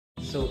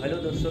Hello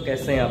दोस्तों,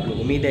 कैसे हैं आप लोग?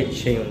 उम्मीद है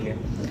अच्छे ही होंगे।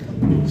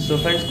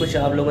 फ्रेंड्स, कुछ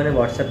आप लोगों ने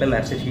व्हाट्सएप पे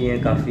मैसेज किए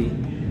हैं काफ़ी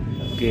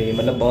कि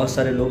मतलब बहुत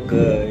सारे लोग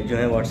जो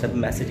है व्हाट्सएप पे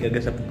मैसेज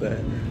करके सब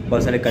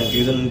बहुत सारे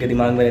कन्फ्यूज़न उनके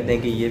दिमाग में रहते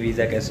हैं कि ये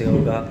वीज़ा कैसे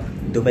होगा,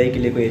 दुबई के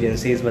लिए कोई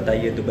एजेंसीज़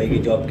बताइए, दुबई की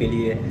जॉब के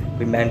लिए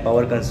कोई मैन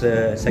पावर का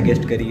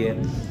सजेस्ट करिए।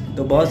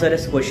 तो बहुत सारे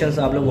क्वेश्चंस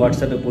आप लोग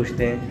व्हाट्सएप पे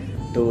पूछते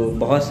हैं, तो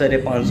बहुत सारे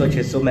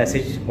 500-600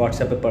 मैसेज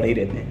व्हाट्सएप पे पड़े ही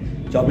रहते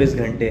हैं 24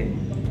 घंटे।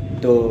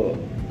 तो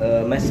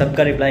मैं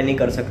सबका रिप्लाई नहीं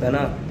कर सकता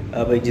ना।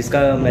 अब जिसका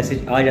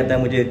मैसेज आ जाता है,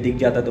 मुझे दिख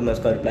जाता है, तो मैं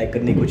उसका रिप्लाई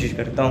करने की कोशिश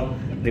करता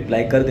हूँ,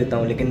 रिप्लाई कर देता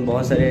हूँ। लेकिन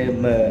बहुत सारे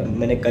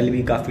मैंने कल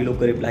भी काफ़ी लोग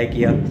को रिप्लाई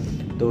किया,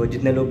 तो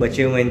जितने लोग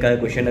बचे हुए हैं इनका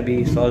क्वेश्चन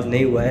अभी सॉल्व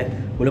नहीं हुआ है।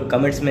 वो लोग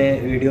कमेंट्स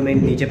में, वीडियो में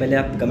नीचे पहले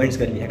आप कमेंट्स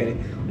कर लिया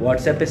करें।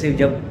 व्हाट्सएप पे सिर्फ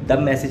जब तब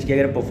मैसेज किया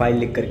करें प्रोफाइल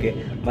लिख करके।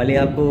 मान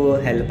लिया आपको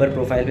हेल्पर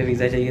प्रोफाइल पे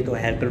वीज़ा चाहिए, तो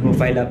हेल्पर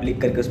प्रोफाइल आप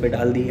लिख करके उस पर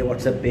डाल दीजिए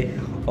व्हाट्सएप पे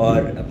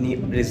और अपनी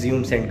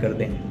रिज्यूम सेंड कर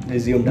दें,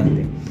 रिज्यूम डाल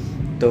दें।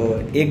 तो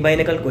एक भाई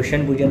ने कल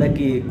क्वेश्चन पूछा था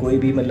कि कोई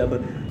भी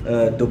मतलब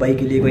दुबई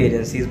के लिए कोई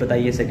एजेंसीज़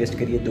बताइए, सजेस्ट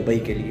करिए दुबई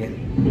के लिए।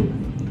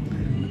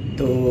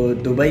 तो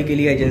दुबई के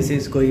लिए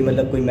एजेंसीज़ कोई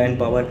मतलब कोई मैन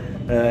पावर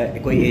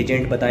कोई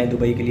एजेंट बताएं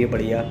दुबई के लिए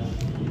बढ़िया।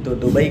 तो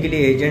दुबई के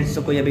लिए एजेंट्स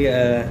तो कोई अभी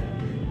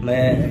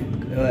मैं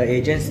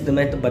एजेंट्स तो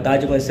मैं तो बता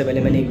चुका हूँ। इससे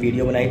पहले मैंने एक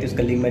वीडियो बनाई थी,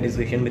 उसका लिंक मैं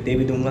डिस्क्रिप्शन में दे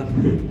भी दूँगा।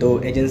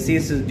 तो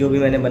एजेंसीज़ जो भी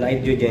मैंने बनाई,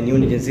 जो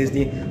जेन्यून एजेंसीज़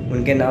थी,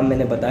 उनके नाम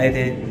मैंने बताए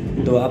थे।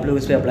 तो आप लोग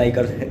इस पर अप्लाई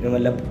कर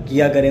मतलब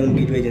किया करें।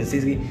 उनकी जो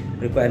एजेंसीज़ की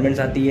रिक्वायरमेंट्स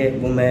आती है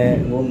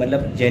वो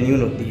मतलब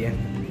जेन्यून होती है।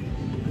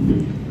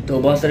 तो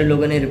बहुत सारे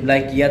लोगों ने रिप्लाई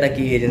किया था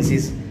कि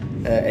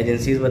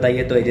एजेंसीज़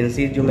बताइए। तो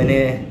एजेंसीज़ जो मैंने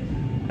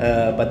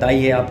बताई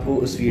है आपको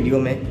उस वीडियो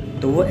में,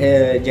 तो वो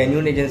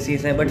जेन्यून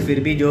एजेंसीज़ हैं। बट फिर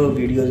भी जो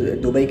वीडियो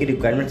दुबई की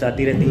रिक्वायरमेंट्स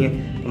आती रहती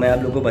हैं, तो मैं आप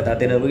लोगों को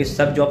बताते रहूँगा कि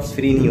सब जॉब्स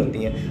फ्री नहीं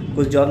होती हैं।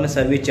 कुछ जॉब में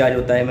सर्विस चार्ज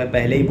होता है, मैं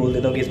पहले ही बोल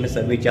देता हूँ कि इसमें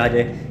सर्विस चार्ज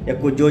है। या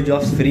कुछ जो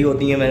जॉब्स फ्री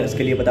होती हैं, मैं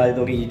उसके लिए बता देता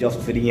हूँ कि ये जॉब्स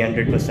फ्री हैं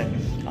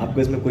 100%,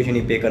 आपको इसमें कुछ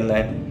नहीं पे करना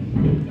है।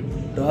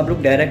 तो आप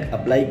लोग डायरेक्ट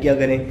अप्लाई किया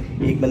करें।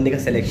 एक बंदे का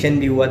सिलेक्शन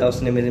भी हुआ था,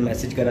 उसने मुझे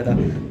मैसेज करा था,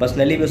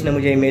 पर्सनली भी उसने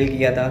मुझे ईमेल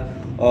किया था,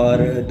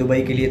 और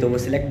दुबई के लिए तो वो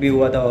सिलेक्ट भी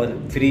हुआ था और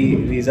फ्री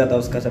वीज़ा था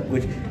उसका, सब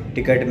कुछ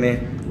टिकट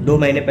में 2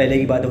 महीने पहले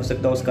की बात हो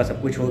सकता है, उसका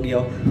सब कुछ हो गया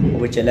हो,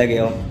 वो चला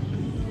गया हो।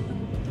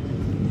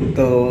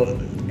 तो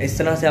इस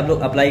तरह से आप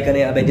लोग अप्लाई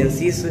करें। अब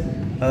एजेंसीज़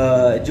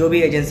जो भी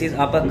एजेंसीज़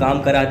आपका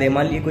काम करा दे,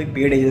 मान लीजिए कोई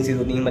पेड एजेंसीज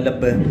होती हैं, मतलब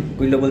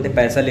कोई लोग बोलते हैं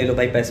पैसा ले लो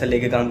भाई, पैसा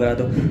लेके काम करा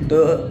दो।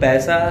 तो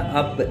पैसा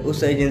आप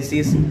उस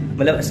एजेंसीज़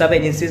मतलब सब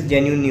एजेंसीज़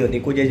जेन्यून नहीं होती,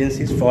 कुछ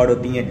एजेंसीज़ फ्रॉड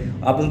होती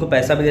हैं। आप उनको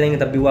पैसा भी दे देंगे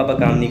तब भी वो आपका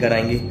काम नहीं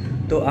कराएंगी।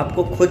 तो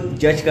आपको खुद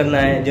जज करना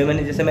है।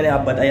 जैसे मैंने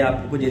आप बताया,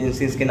 आपको कुछ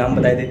एजेंसीज़ के नाम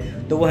बताए थे,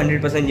 तो वो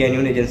 100%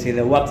 जेन्यून एजेंसीज़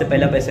है। वो आपसे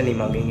पहला पैसा नहीं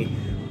मांगेंगी,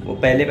 वो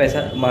पहले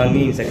पैसा मांग ही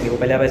नहीं सकती, वो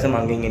पहला पैसा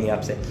मांगेंगे नहीं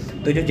आपसे।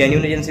 तो जो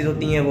जेन्यून एजेंसीज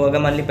होती हैं, वो अगर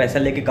मान ली पैसा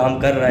लेके काम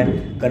कर रहा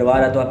है, करवा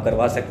रहा है, तो आप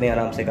करवा सकते हैं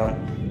आराम से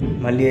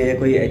काम। मान लीजिए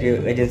कोई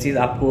एजेंसीज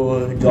आपको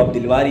जॉब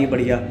दिलवा रही है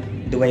बढ़िया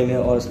दुबई में,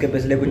 और उसके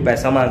पिछले कुछ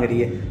पैसा मांग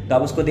रही है, तो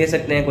आप उसको दे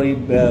सकते हैं, कोई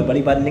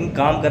बड़ी बात नहीं।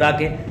 काम करा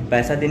के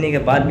पैसा देने के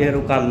बाद भी अगर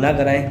वो काम ना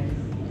कराएं,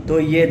 तो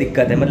ये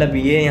दिक्कत है। मतलब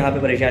ये यहाँ पे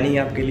परेशानी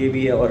आपके लिए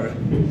भी है, और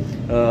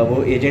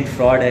वो एजेंट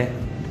फ्रॉड है।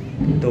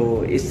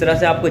 तो इस तरह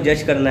से आपको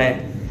जज करना है,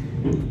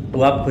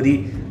 वो आप खुद ही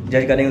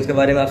जज करेंगे। उसके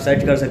बारे में आप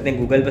सर्च कर सकते हैं,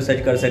 गूगल पर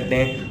सर्च कर सकते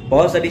हैं,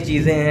 बहुत सारी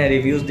चीज़ें हैं,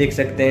 रिव्यूज़ देख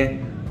सकते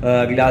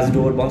हैं, ग्लास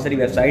डोर, बहुत सारी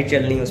वेबसाइट चल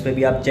रही हैं, उस पर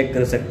भी आप चेक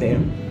कर सकते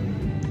हैं।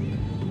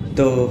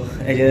 तो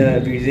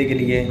वीज़े के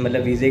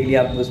लिए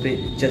आप उस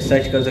पर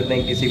सर्च कर सकते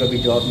हैं किसी को भी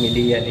जॉब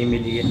मिली या नहीं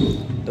मिली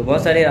है। तो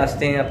बहुत सारे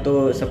रास्ते हैं, अब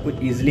तो सब कुछ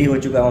ईजिली हो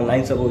चुका है,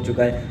 ऑनलाइन सब हो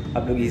चुका है।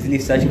 आप लोग ईजिली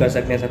सर्च कर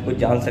सकते हैं, सब कुछ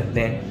जान सकते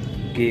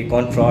हैं कि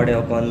कौन फ्रॉड है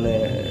और कौन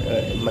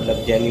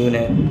मतलब जेन्यून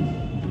है।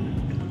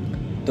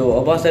 तो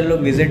बहुत सारे लोग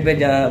विज़िट पे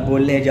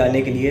बोलने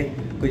जाने के लिए,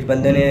 कुछ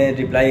बंदे ने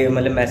रिप्लाई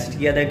मतलब मैसेज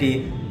किया था कि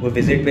वो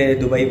विज़िट पे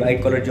दुबई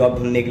वाइट कॉलर जॉब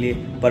ढूंढने के लिए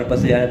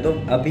पर्पस से जा रहा है। तो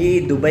अभी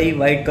दुबई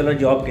वाइट कॉलर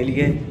जॉब के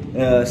लिए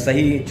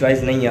सही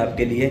चॉइस नहीं है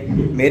आपके लिए,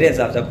 मेरे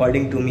हिसाब से,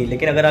 अकॉर्डिंग टू मी।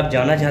 लेकिन अगर आप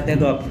जाना चाहते हैं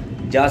तो आप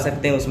जा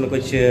सकते हैं, उसमें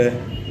कुछ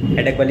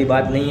हेडेक वाली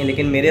बात नहीं है।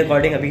 लेकिन मेरे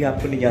अकॉर्डिंग अभी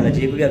आपको नहीं जाना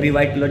चाहिए, क्योंकि अभी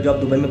वाइट कॉलर जॉब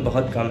दुबई में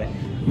बहुत कम है,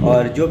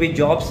 और जो भी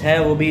जॉब्स हैं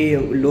वो भी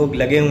लोग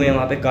लगे हुए हैं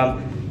वहाँ पर काम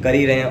कर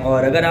ही रहे हैं।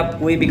 और अगर आप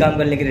कोई भी काम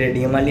करने के लिए रेडी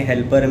हैं, मान लीजिए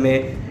हेल्पर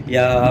में,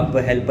 या आप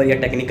हेल्पर या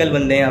टेक्निकल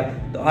बंदे हैं आप,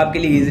 तो आपके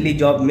लिए इजीली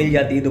जॉब मिल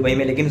जाती है दुबई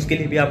में। लेकिन उसके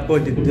लिए भी आपको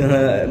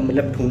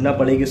मतलब ढूंढना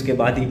पड़ेगी, उसके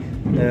बाद ही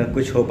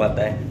कुछ हो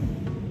पाता है।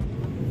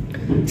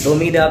 तो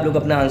उम्मीद है आप लोग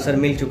अपना आंसर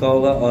मिल चुका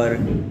होगा। और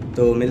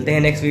तो मिलते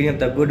हैं नेक्स्ट वीडियो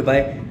तक, गुड बाय,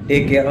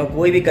 टेक केयर। और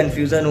कोई भी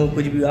कन्फ्यूज़न हो,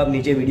 कुछ भी, आप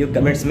नीचे वीडियो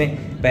कमेंट्स में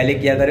पहले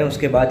किया करें,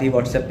 उसके बाद ही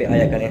व्हाट्सएप पे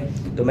आया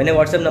करें। तो मैंने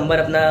व्हाट्सएप नंबर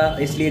अपना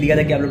इसलिए दिया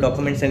था कि आप लोग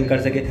डॉक्यूमेंट सेंड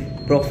कर सके,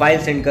 प्रोफाइल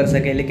सेंड कर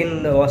सके। लेकिन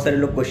बहुत सारे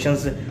लोग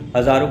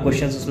हज़ारों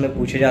क्वेश्चंस उसमें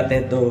पूछे जाते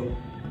हैं, तो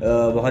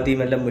बहुत ही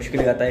मतलब मुश्किल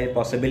हो जाता है,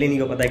 पॉसिबल ही नहीं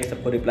हो पाता है कि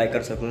सबको रिप्लाई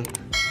कर सकूँ।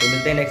 तो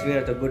मिलते हैं नेक्स्ट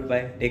वीडियो, तो good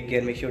bye, take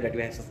care, make sure that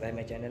you have subscribe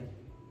my channel.